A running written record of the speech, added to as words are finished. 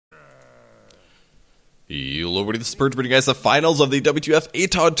Hello everybody, this is Purge bringing you guys the finals of the WTF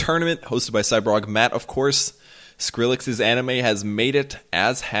atoD tournament, hosted by Cyborg Matt, of course. Skrillex's anime has made it,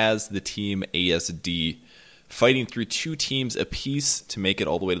 as has the team atoD, fighting through two teams apiece to make it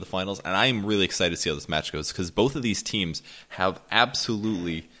all the way to the finals, and I am really excited to see how this match goes, because both of these teams have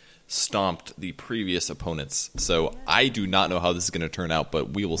absolutely stomped the previous opponents, so I do not know how this is going to turn out, but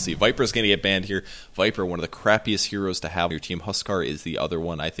we will see. Viper's going to get banned here. Viper, one of the crappiest heroes to have on your team. Huskar is the other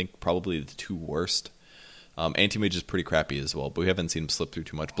one, I think probably the two worst. Anti-Mage is pretty crappy as well, but we haven't seen him slip through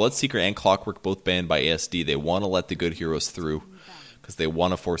too much. Bloodseeker and Clockwork both banned by atoD. They want to let the good heroes through because they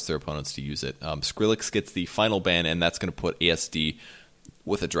want to force their opponents to use it. Skrillex gets the final ban, and that's going to put atoD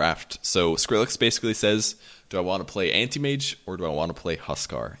with a draft. So Skrillex basically says, do I want to play Anti-Mage or do I want to play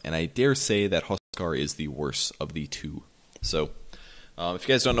Huskar? And I dare say that Huskar is the worst of the two. So if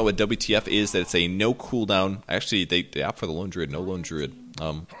you guys don't know what WTF is, that it's a no cooldown. Actually, they opt for the Lone Druid, no Lone Druid.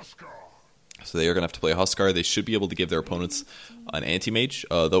 So they are going to have to play Huskar. They should be able to give their opponents an Anti-Mage,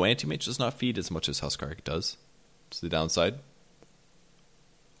 though Anti-Mage does not feed as much as Huskar does. It's the downside.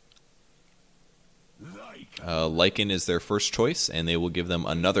 Lycan is their first choice, and they will give them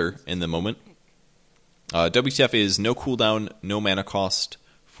another in the moment. WTF is no cooldown, no mana cost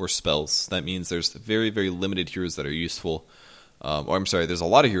for spells. That means there's very, very limited heroes that are useful. Or I'm sorry, there's a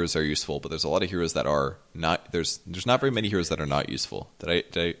lot of heroes that are useful, but there's a lot of heroes that are not. There's not very many heroes that are not useful. Did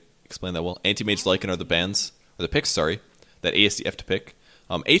I explain that well? Anti-Mage, Lycan are the bans, or the picks, sorry, that atoD have to pick.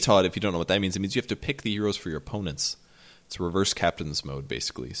 atoD, if you don't know what that means, it means you have to pick the heroes for your opponents. It's reverse captain's mode,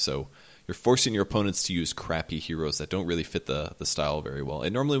 basically. So you're forcing your opponents to use crappy heroes that don't really fit the style very well.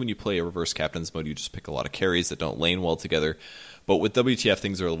 And normally when you play a reverse captain's mode, you just pick a lot of carries that don't lane well together. But with WTF,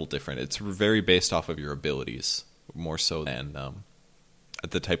 things are a little different. It's very based off of your abilities, more so than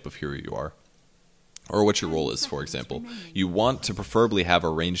the type of hero you are, or what your role is, for example. You want to preferably have a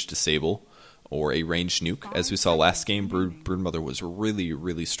ranged disable or a ranged nuke. As we saw last game, Broodmother was really,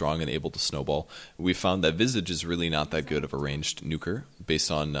 really strong and able to snowball. We found that Visage is really not that good of a ranged nuker, based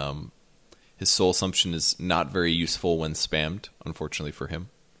on his soul assumption is not very useful when spammed, unfortunately for him.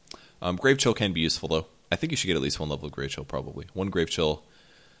 Grave Chill can be useful, though. I think you should get at least one level of Grave Chill, probably. One Grave Chill,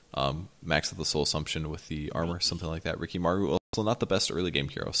 max of the soul assumption with the armor, something like that. Ricky Maru, also not the best early game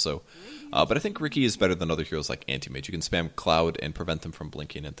hero, so but I think Ricky is better than other heroes like Anti-Mage. You can spam Cloud and prevent them from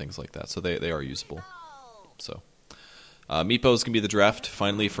blinking and things like that, so they are usable. So Meepo is going to be the draft,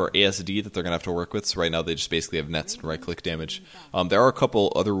 finally, for atoD that they're going to have to work with. So right now they just basically have nets and right-click damage. There are a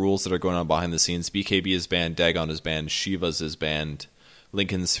couple other rules that are going on behind the scenes. BKB is banned, Dagon is banned, Shiva's is banned,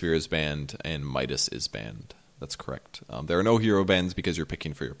 Lincoln Sphere is banned, and Midas is banned. That's correct. There are no hero bans because you're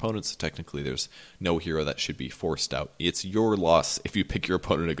picking for your opponents. So technically, there's no hero that should be forced out. It's your loss if you pick your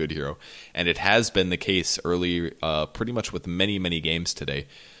opponent a good hero. And it has been the case early, pretty much with many, many games today.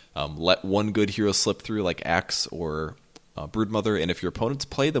 Let one good hero slip through like Axe or Broodmother, and if your opponents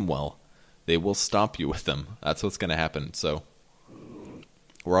play them well, they will stomp you with them. That's what's going to happen. So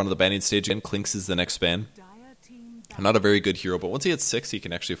we're on to the banning stage again. Clinks is the next ban. Not a very good hero, but once he hits 6, he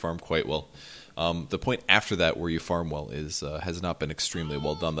can actually farm quite well. The point after that where you farm well has not been extremely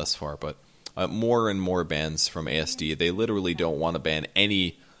well done thus far, but more and more bans from atoD. They literally don't want to ban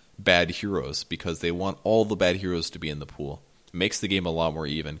any bad heroes because they want all the bad heroes to be in the pool. It makes the game a lot more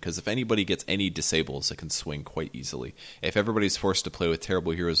even, because if anybody gets any disables, it can swing quite easily. If everybody's forced to play with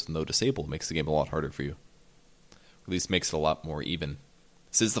terrible heroes with no disable, it makes the game a lot harder for you. Or at least makes it a lot more even.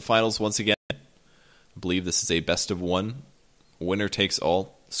 This is the finals once again. I believe this is a best of one. Winner takes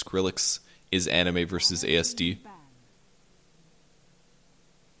all. Skrillex is anime versus atoD.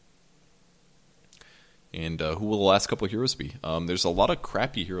 And who will the last couple of heroes be? There's a lot of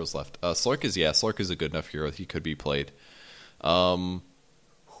crappy heroes left. Slark is a good enough hero. He could be played.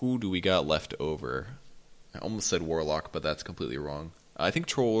 Who do we got left over? I almost said Warlock, but that's completely wrong. I think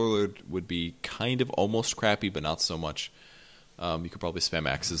Troll Warlord would be kind of almost crappy, but not so much. You could probably spam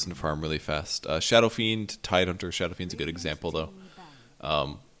axes and farm really fast. Shadow Fiend, Tidehunter. Shadow Fiend's a good example,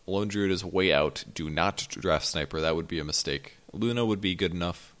 though. Lone Druid is way out. Do not draft Sniper. That would be a mistake. Luna would be good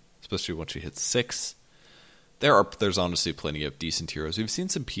enough, especially once she hits 6. There's honestly plenty of decent heroes. We've seen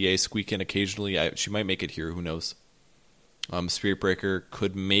some PA squeak in occasionally. She might make it here. Who knows? Spirit Breaker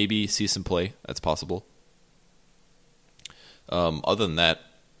could maybe see some play. That's possible. Other than that,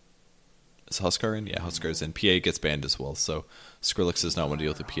 is Huskar in? Yeah, Huskar's in. PA gets banned as well, so Skrillex does not want to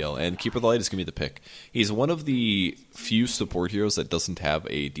deal with the PL. And Keeper of the Light is going to be the pick. He's one of the few support heroes that doesn't have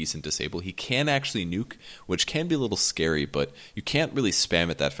a decent disable. He can actually nuke, which can be a little scary, but you can't really spam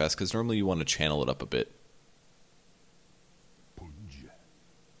it that fast, because normally you want to channel it up a bit.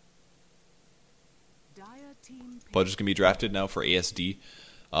 Purge is going to be drafted now for atoD.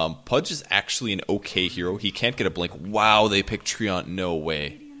 Pudge is actually an okay hero. He can't get a blink. Wow, they picked Treant. No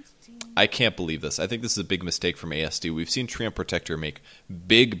way. I can't believe this. I think this is a big mistake from atoD. We've seen Treant Protector make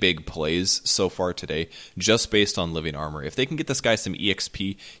big plays so far today just based on Living Armor. If they can get this guy some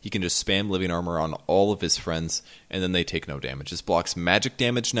EXP, he can just spam Living Armor on all of his friends, and then they take no damage. This blocks magic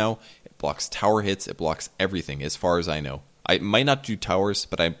damage now. It blocks tower hits. It blocks everything as far as I know. I might not do towers,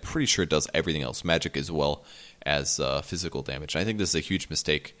 but I'm pretty sure it does everything else. Magic as well as physical damage. I think this is a huge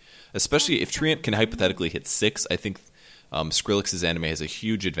mistake, especially if Treant can hypothetically hit 6. I think Skrillex's anime has a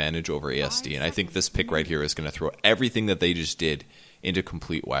huge advantage over atoD, and I think this pick right here is going to throw everything that they just did into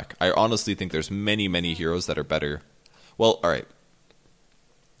complete whack. I honestly think there's many heroes that are better. Well, alright.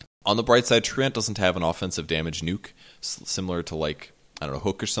 On the bright side, Treant doesn't have an offensive damage nuke, similar to, like, I don't know,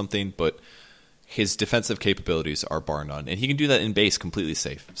 Hook or something, but his defensive capabilities are bar none, and he can do that in base completely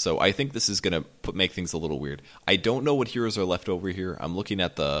safe. So I think this is going to make things a little weird. I don't know what heroes are left over here. I'm looking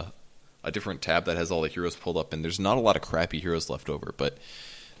at a different tab that has all the heroes pulled up, and there's not a lot of crappy heroes left over, but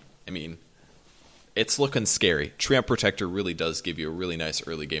I mean, it's looking scary. Treant Protector really does give you a really nice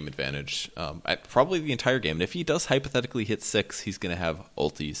early game advantage, at probably the entire game. And if he does hypothetically hit 6, he's going to have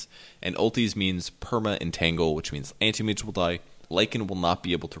ultis, and ultis means perma entangle, which means anti-mage will die. Lycan will not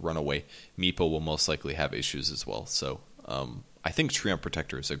be able to run away. Meepo will most likely have issues as well. So I think Treant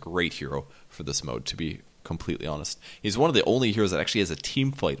Protector is a great hero for this mode, to be completely honest. He's one of the only heroes that actually has a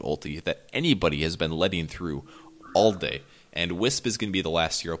team fight ulti that anybody has been letting through all day. And Wisp is going to be the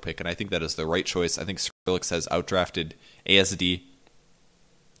last hero pick, and I think that is the right choice. I think Skrillex has outdrafted atoD.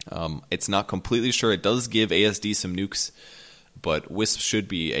 It's not completely sure. It does give atoD some nukes, but Wisp should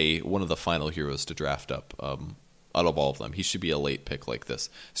be one of the final heroes to draft up. Out of all of them, he should be a late pick like this.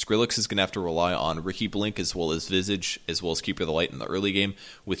 Skrillex is going to have to rely on Ricky Blink as well as Visage, as well as Keeper of the Light in the early game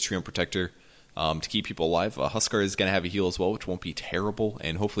with Treant Protector to keep people alive. Huskar is going to have a heal as well, which won't be terrible,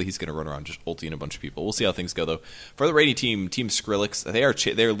 and hopefully he's going to run around just ulting a bunch of people. We'll see how things go, though. For the rating team, Team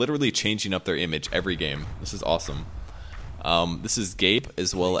Skrillex, they're literally changing up their image every game. This is awesome. This is Gabe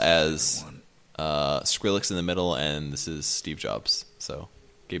as well as Skrillex in the middle, and this is Steve Jobs. So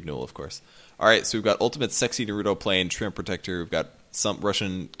Gabe Newell, of course. Alright, so we've got Ultimate Sexy Naruto playing Treant Protector. We've got some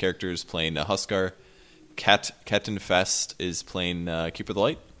Russian characters playing Huskar. Kettenfest is playing Keeper of the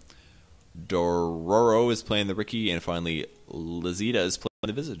Light. Dororo is playing the Ricky. And finally, Lazita is playing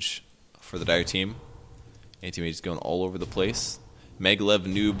the Visage for the Dire team. Anti-Mage is going all over the place. Meglev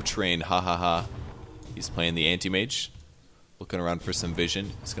Noob Train, ha ha ha. He's playing the Anti-Mage. Looking around for some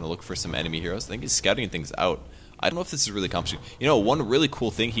vision. He's going to look for some enemy heroes. I think he's scouting things out. I don't know if this is really accomplishing. You know, one really cool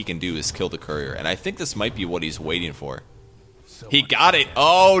thing he can do is kill the courier, and I think this might be what he's waiting for. He got it!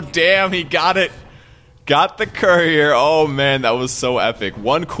 Oh, damn, he got it! Got the courier. Oh, man, that was so epic.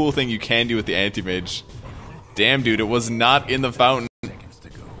 One cool thing you can do with the anti-mage. Damn, dude, it was not in the fountain.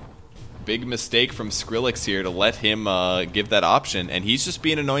 Big mistake from Skrillex here to let him give that option, and he's just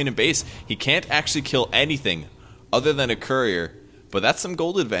being annoying in base. He can't actually kill anything other than a courier. But that's some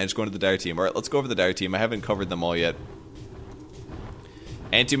gold advantage going to the Dire team. Alright, let's go over the Dire team. I haven't covered them all yet.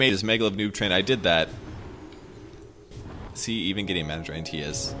 Anti-Mage is Megalev Noob Train. I did that. Is he even getting mana drained? He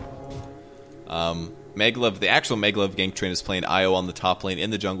is. Megalev, the actual Megalev Gank Train is playing Io on the top lane in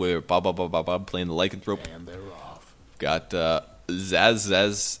the jungle. Bob playing the Lycanthrope. And they're off. Got Zaz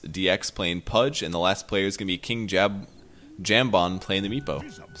DX playing Pudge. And the last player is going to be King Jambon playing the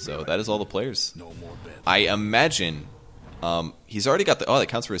Meepo. So that is all the players. I imagine... he's already got the... Oh, that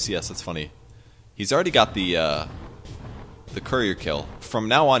counts for a CS. That's funny. He's already got the courier kill. From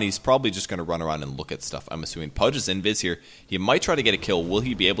now on, he's probably just going to run around and look at stuff. I'm assuming Pudge is invis here. He might try to get a kill. Will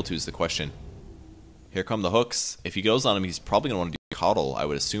he be able to is the question. Here come the hooks. If he goes on him, he's probably going to want to do coddle, I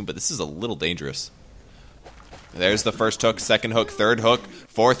would assume. But this is a little dangerous. There's the first hook, second hook, third hook,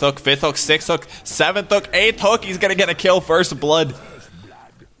 fourth hook, fifth hook, sixth hook, seventh hook, eighth hook. He's going to get a kill. First blood.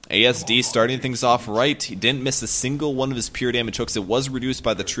 atoD starting things off right. He didn't miss a single one of his pure damage hooks. It was reduced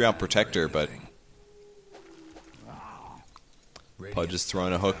by the Treant Protector, but Pudge is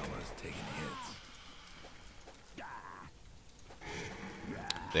throwing a hook.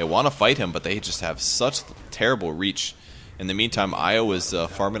 They want to fight him, but they just have such terrible reach. In the meantime, Io is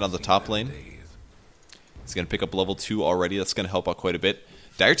farming on the top lane. He's going to pick up level 2 already. That's going to help out quite a bit.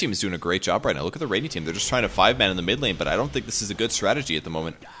 Dire team is doing a great job right now. Look at the rating team. They're just trying to 5-man in the mid lane, but I don't think this is a good strategy at the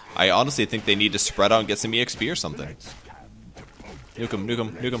moment. I honestly think they need to spread out and get some EXP or something. Nuke him, nuke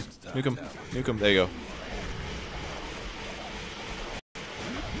him, nuke him, nuke him, nuke him. There you go.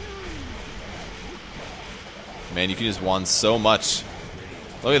 Man, you can use wand so much.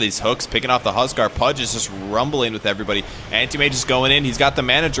 Look at these hooks picking off the Huskar. Pudge is just rumbling with everybody. Anti-Mage is going in. He's got the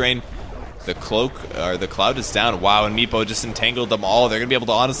mana drain. The cloak, or the cloud is down. Wow, and Meepo just entangled them all. They're going to be able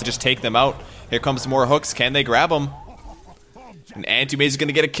to honestly just take them out. Here comes more hooks. Can they grab them? And atoMaze is going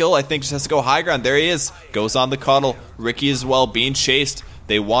to get a kill. I think just has to go high ground. There he is. Goes on the cuddle. Ricky as well, being chased.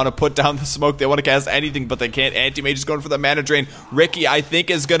 They want to put down the smoke. They want to cast anything, but they can't. atoMaze is going for the mana drain. Ricky, I think,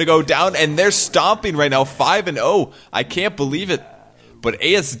 is going to go down, and they're stomping right now. 5-0. I can't believe it. But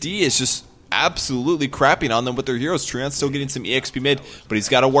atoD is just absolutely crapping on them with their heroes. Trion's still getting some EXP mid, but he's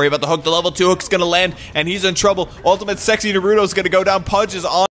got to worry about the hook. The level 2 hook's going to land, and he's in trouble. Ultimate Sexy Naruto's going to go down. Pudge is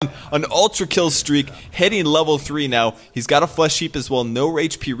on an ultra kill streak, hitting level 3 now. He's got a Flesh Heap as well. No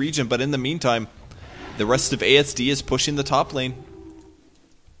HP regen, but in the meantime, the rest of atoD is pushing the top lane.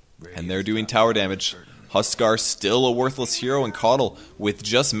 And they're doing tower damage. Huskar still a worthless hero, and Caudle with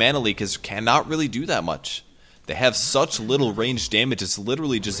just mana leak cannot really do that much. They have such little range damage, it's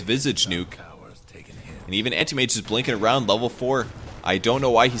literally just Visage Nuke. And even atoMaze is blinking around, level 4. I don't know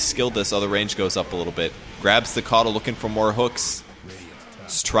why he skilled this, the range goes up a little bit. Grabs the Caudle, looking for more hooks.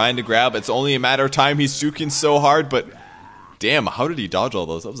 Just trying to grab, it's only a matter of time, he's juking so hard, but damn, how did he dodge all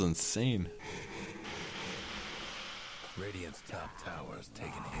those? That was insane. Radiant's top tower's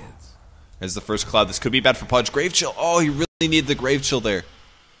taking hits. There's the first cloud, this could be bad for Pudge. Grave Chill, oh, he really needed the Grave Chill there.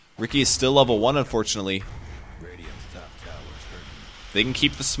 Ricky is still level 1, unfortunately. They can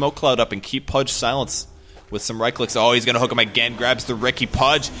keep the smoke cloud up and keep Pudge silenced with some right clicks. Oh, he's going to hook him again. Grabs the Ricky.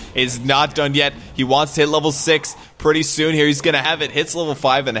 Pudge is not done yet. He wants to hit level 6 pretty soon here. He's going to have it. Hits level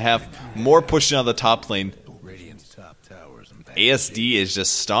 5.5. More pushing on the top lane. atoD is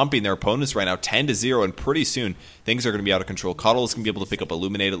just stomping their opponents right now. 10-0, and pretty soon things are going to be out of control. Caudle is going to be able to pick up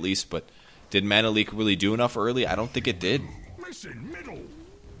Illuminate at least, but did Mana Leak really do enough early? I don't think it did.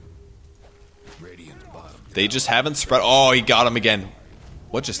 They just haven't spread. Oh, he got him again.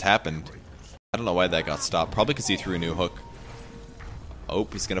 What just happened? I don't know why that got stopped. Probably because he threw a new hook. Oh,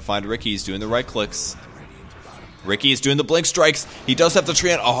 he's going to find Ricky. He's doing the right clicks. Ricky is doing the blink strikes. He does have the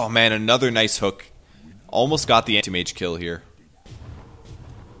Treant. Oh, man, another nice hook. Almost got the atoMage kill here.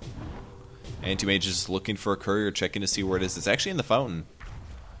 atoMage is looking for a courier, checking to see where it is. It's actually in the fountain.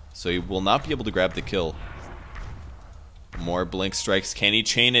 So he will not be able to grab the kill. More blink strikes. Can he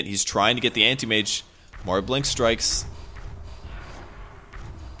chain it? He's trying to get the atoMage. More blink strikes.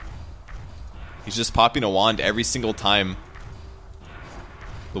 He's just popping a wand every single time.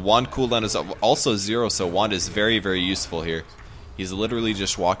 The wand cooldown is also 0, so wand is very, very useful here. He's literally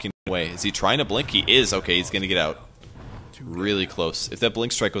just walking away. Is he trying to blink? He is. Okay, he's going to get out. Really close. If that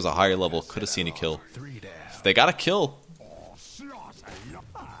blink strike was a higher level, could have seen a kill. If they got a kill.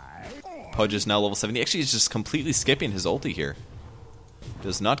 Pudge is now level 7. He actually is just completely skipping his ulti here.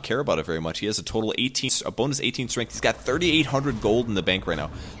 Does not care about it very much. He has a total 18, a bonus 18 strength. He's got 3,800 gold in the bank right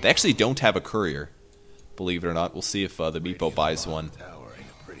now. They actually don't have a courier, believe it or not. We'll see if the Meepo buys one.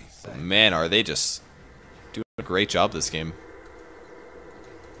 But man, are they just doing a great job this game.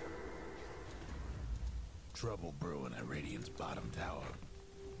 Trouble brewing at Radiant's bottom tower.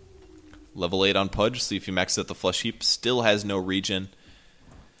 Level 8 on Pudge. See if he maxes out the Flesh Heap. Still has no regen.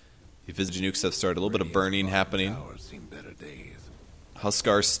 The Visage Nukes have started. A little bit of burning happening.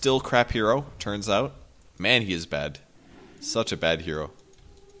 Huskar still crap hero, turns out. Man, he is bad. Such a bad hero.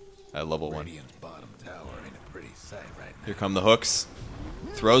 At level 1. Here come the hooks.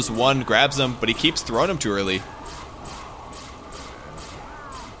 Throws one, grabs him, but he keeps throwing him too early.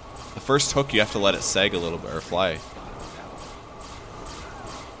 The first hook, you have to let it sag a little bit, or fly.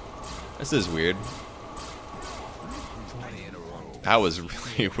 This is weird. That was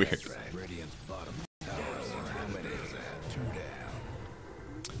really weird.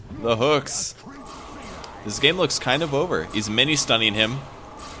 The hooks. This game looks kind of over. He's mini stunning him.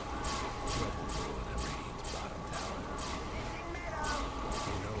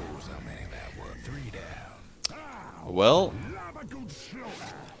 Well,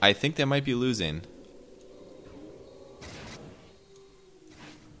 I think they might be losing.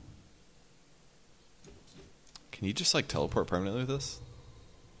 Can you just like teleport permanently with this?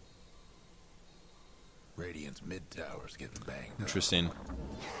 Radiant's mid tower's getting banged. Interesting.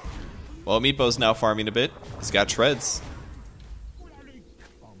 Well, Meepo's now farming a bit. He's got treads.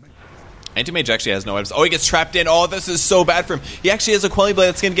 atoMage actually has no items. Oh, he gets trapped in. Oh, this is so bad for him. He actually has a Quelling Blade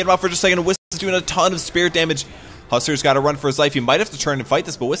that's going to get him out for just a second. Whis is doing a ton of spirit damage. Hustler's got to run for his life. He might have to turn and fight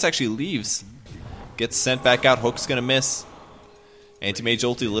this, but Whis actually leaves. Gets sent back out. Hook's going to miss. atoMage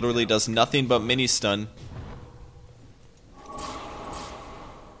ulti literally does nothing but mini stun.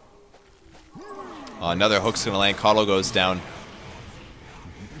 Oh, another hook's going to land. Caudle goes down.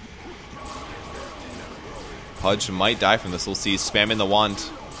 Pudge might die from this. We'll see. Spamming the wand.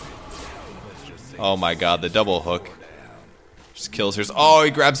 Oh my god, the double hook. Just kills her. Oh, he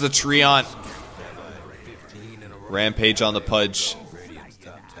grabs the Treant. Rampage on the Pudge.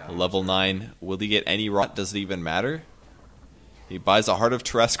 Level 9. Will he get any rot? Does it even matter? He buys a Heart of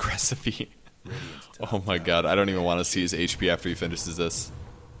Teresk recipe. Oh my god, I don't even want to see his HP after he finishes this.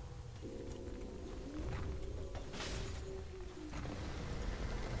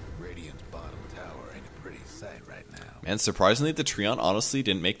 Radiant's bottom tower ain't a pretty sight right now. Man, surprisingly, the Treant honestly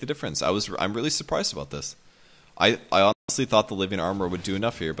didn't make the difference. I'm really surprised about this. I honestly thought the Living Armor would do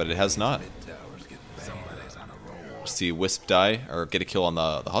enough here, but it has not. Mid-tower's getting banged on a roll. See Wisp die, or get a kill on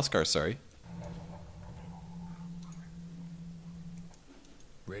the Huskar, sorry.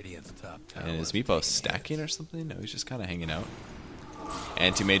 Radiant's top tower. And is Meepo stacking or something? No, he's just kind of hanging out.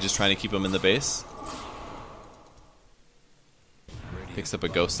 Anti-Mage is trying to keep him in the base. Picks up a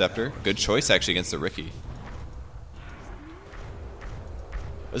Ghost Scepter. Good choice, actually, against the Riki.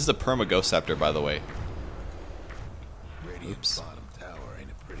 This is a perma Ghost Scepter, by the way. Radiant's bottom tower ain't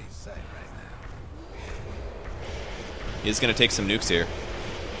a pretty sight right now. He's going to take some nukes here.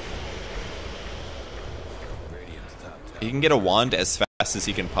 Radiant's top tower. He can get a wand as fast as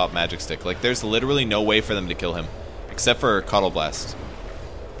he can pop Magic Stick. Like, there's literally no way for them to kill him. Except for Coddle Blast.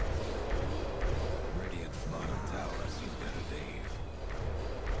 Radiant's bottom tower's seen better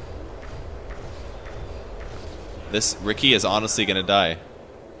days. This Riki is honestly going to die.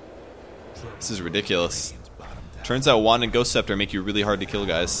 This is ridiculous. Radiant's bottom tower. Turns out Wand and Ghost Scepter make you really hard to kill,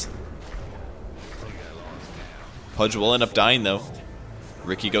 guys. Pudge will end up dying, though.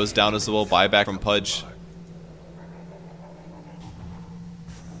 Riki goes down as well. Buyback from Pudge.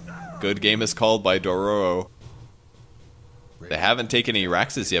 Good game is called by Dororo. They haven't taken any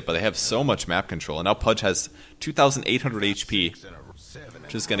Raxes yet, but they have so much map control. And now Pudge has 2,800 HP,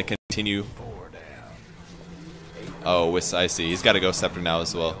 which is going to continue. Oh, I see. He's got a Ghost Scepter now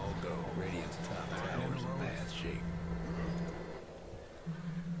as well. Radiant's top tower's in bad shape.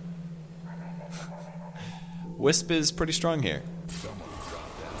 Wisp is pretty strong here.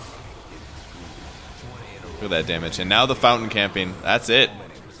 Look at that damage. And now the Fountain camping. That's it.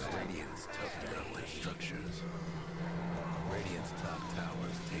 Radiant's tough to level structures. Radiant's top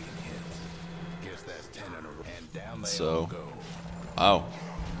tower's taking hits. Guess that's 10 in a row. And down they all So, go. wow.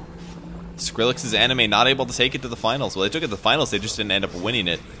 Skrillex's anime not able to take it to the finals. Well, they took it to the finals, they just didn't end up winning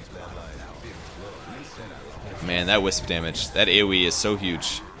it. Man, that Wisp damage, that AoE is so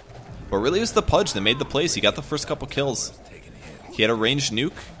huge. But really it was the Pudge that made the plays. He got the first couple kills. He had a ranged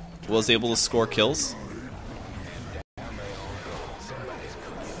nuke, was able to score kills.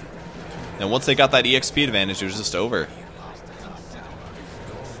 And once they got that EXP advantage, it was just over.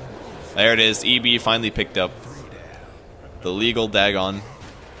 There it is, EB finally picked up. The legal Dagon.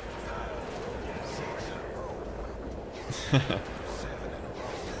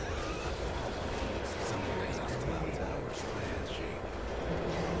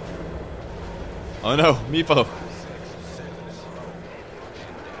 Oh no, Meepo.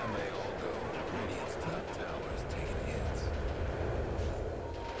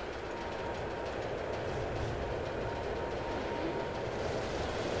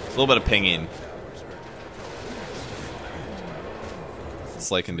 A little bit of pinging.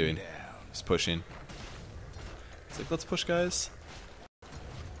 What's Lycan doing? Just pushing. It's like, let's push, guys.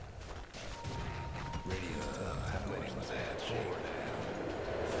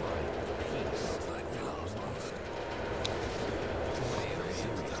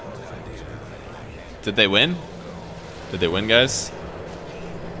 Did they win? Did they win, guys?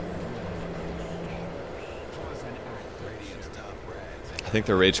 I think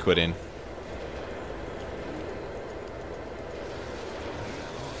they're rage quitting.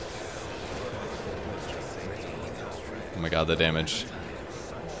 Oh my god, the damage.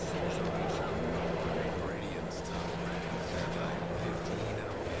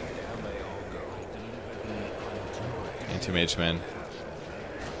 Anti-mage man.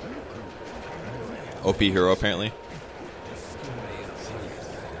 OP hero, apparently.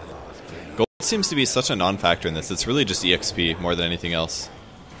 Gold seems to be such a non-factor in this. It's really just EXP more than anything else.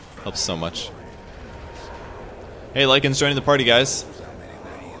 Helps so much. Hey, Lycan's joining the party, guys.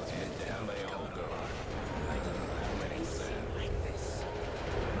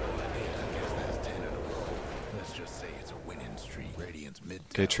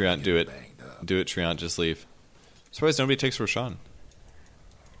 Okay, Treant, do it. Do it, Treant, just leave. I'm surprised nobody takes Roshan.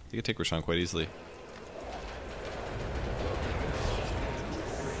 You could take Roshan quite easily.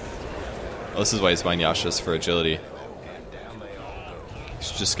 Oh, this is why he's buying Yashas for agility. You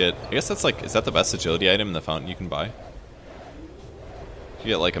should just get... I guess that's like... Is that the best agility item in the fountain you can buy? You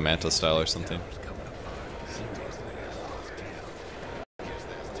get like a Manta style or something.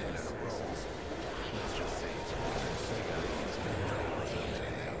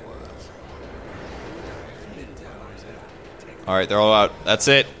 Alright, they're all out. That's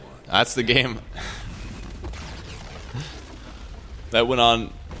it. That's the game. That went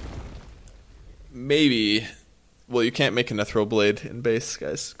on maybe... Well, you can't make a Nethril Blade in base,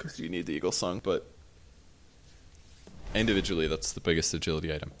 guys, because you need the Eagle Song, but individually, that's the biggest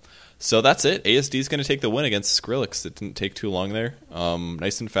agility item. So that's it. ASD is going to take the win against Skrillex. It didn't take too long there.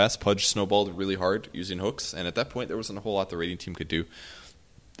 Nice and fast. Pudge snowballed really hard using hooks, and at that point, there wasn't a whole lot the raiding team could do.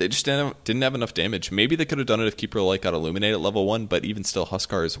 They just didn't have enough damage. Maybe they could have done it if Keeper Light got Illuminate at level 1, but even still,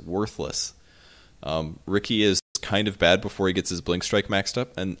 Huskar is worthless. Ricky is kind of bad before he gets his Blink Strike maxed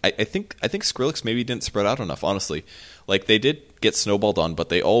up, and I think Skrillex maybe didn't spread out enough, honestly. Like, they did get snowballed on, but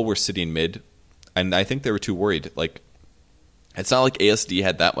they all were sitting mid, and I think they were too worried. Like, it's not like ASD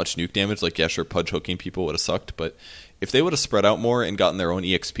had that much nuke damage. Like, yeah, sure, Pudge hooking people would have sucked, but if they would have spread out more and gotten their own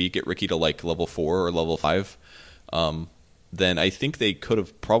EXP, get Ricky to, like, level 4 or level 5, then I think they could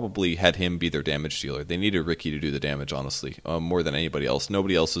have probably had him be their damage dealer. They needed Ricky to do the damage, honestly, more than anybody else.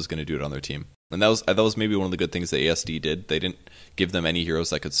 Nobody else was going to do it on their team. And that was maybe one of the good things that ASD did. They didn't give them any heroes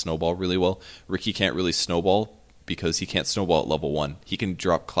that could snowball really well. Ricky can't really snowball because he can't snowball at level 1. He can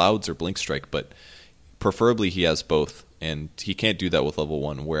drop Clouds or Blink Strike, but preferably he has both. And he can't do that with level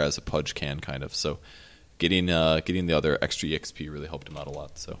 1, whereas a Pudge can, kind of. So getting the other extra EXP really helped him out a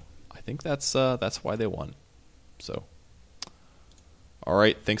lot. So I think that's why they won. So, all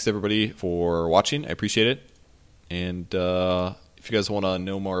right, thanks everybody for watching. I appreciate it. And if you guys want to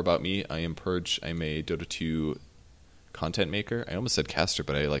know more about me, I am Purge. I'm a Dota 2 content maker. I almost said caster,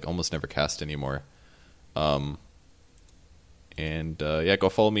 but I almost never cast anymore. Yeah, go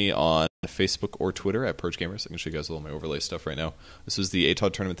follow me on Facebook or Twitter at Purge Gamers. I can show you guys all my overlay stuff right now. This was the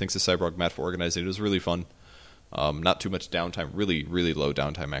atoD tournament. Thanks to Cyborg Matt for organizing it. It was really fun. Not too much downtime. Really, really low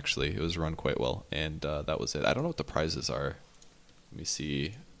downtime, actually. It was run quite well. And that was it. I don't know what the prizes are. Let me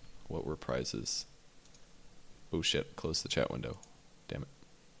see what were prizes. Oh, shit. Close the chat window. Damn it.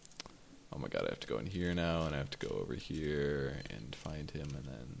 Oh, my God. I have to go in here now, and I have to go over here and find him, and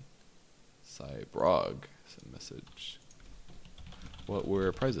then Cyborg. Send message. What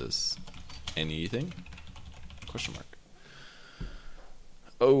were prizes? Anything? Question mark.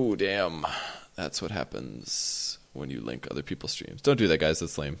 Oh, damn. That's what happens when you link other people's streams. Don't do that, guys.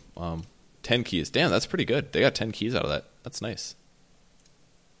 That's lame. 10 keys. Damn, that's pretty good. They got 10 keys out of that. That's nice.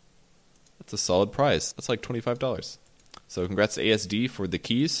 That's a solid prize. That's like $25. So congrats to ASD for the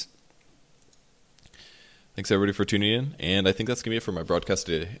keys. Thanks everybody for tuning in, and I think that's going to be it for my broadcast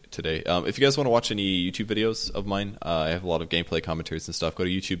today. If you guys want to watch any YouTube videos of mine, I have a lot of gameplay commentaries and stuff. Go to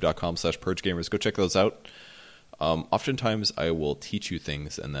youtube.com/purgegamers. Go check those out. Oftentimes I will teach you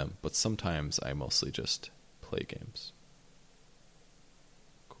things in them, but sometimes I mostly just play games.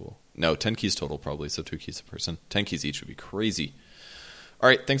 Cool. No, 10 keys total probably, so 2 keys a person. 10 keys each would be crazy. All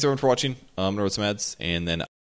right, thanks everyone for watching. I'm going to run some ads, and then